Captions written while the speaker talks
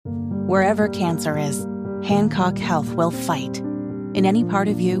Wherever cancer is, Hancock Health will fight. In any part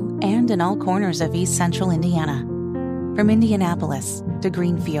of you and in all corners of East Central Indiana. From Indianapolis to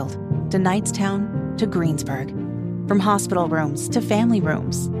Greenfield to Knightstown to Greensburg. From hospital rooms to family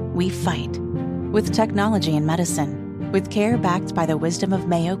rooms, we fight. With technology and medicine, with care backed by the wisdom of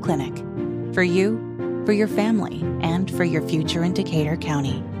Mayo Clinic. For you, for your family, and for your future in Decatur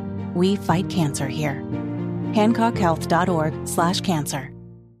County. We fight cancer here. HancockHealth.org/cancer.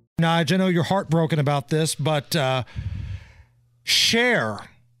 Nige, I know you're heartbroken about this, but Cher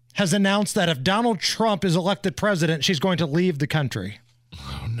has announced that if Donald Trump is elected president, she's going to leave the country.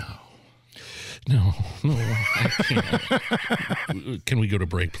 Oh, no. No, I can't. Can we go to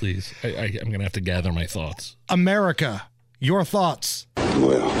break, please? I'm going to have to gather my thoughts. America, your thoughts.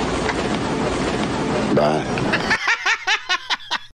 Well, bye.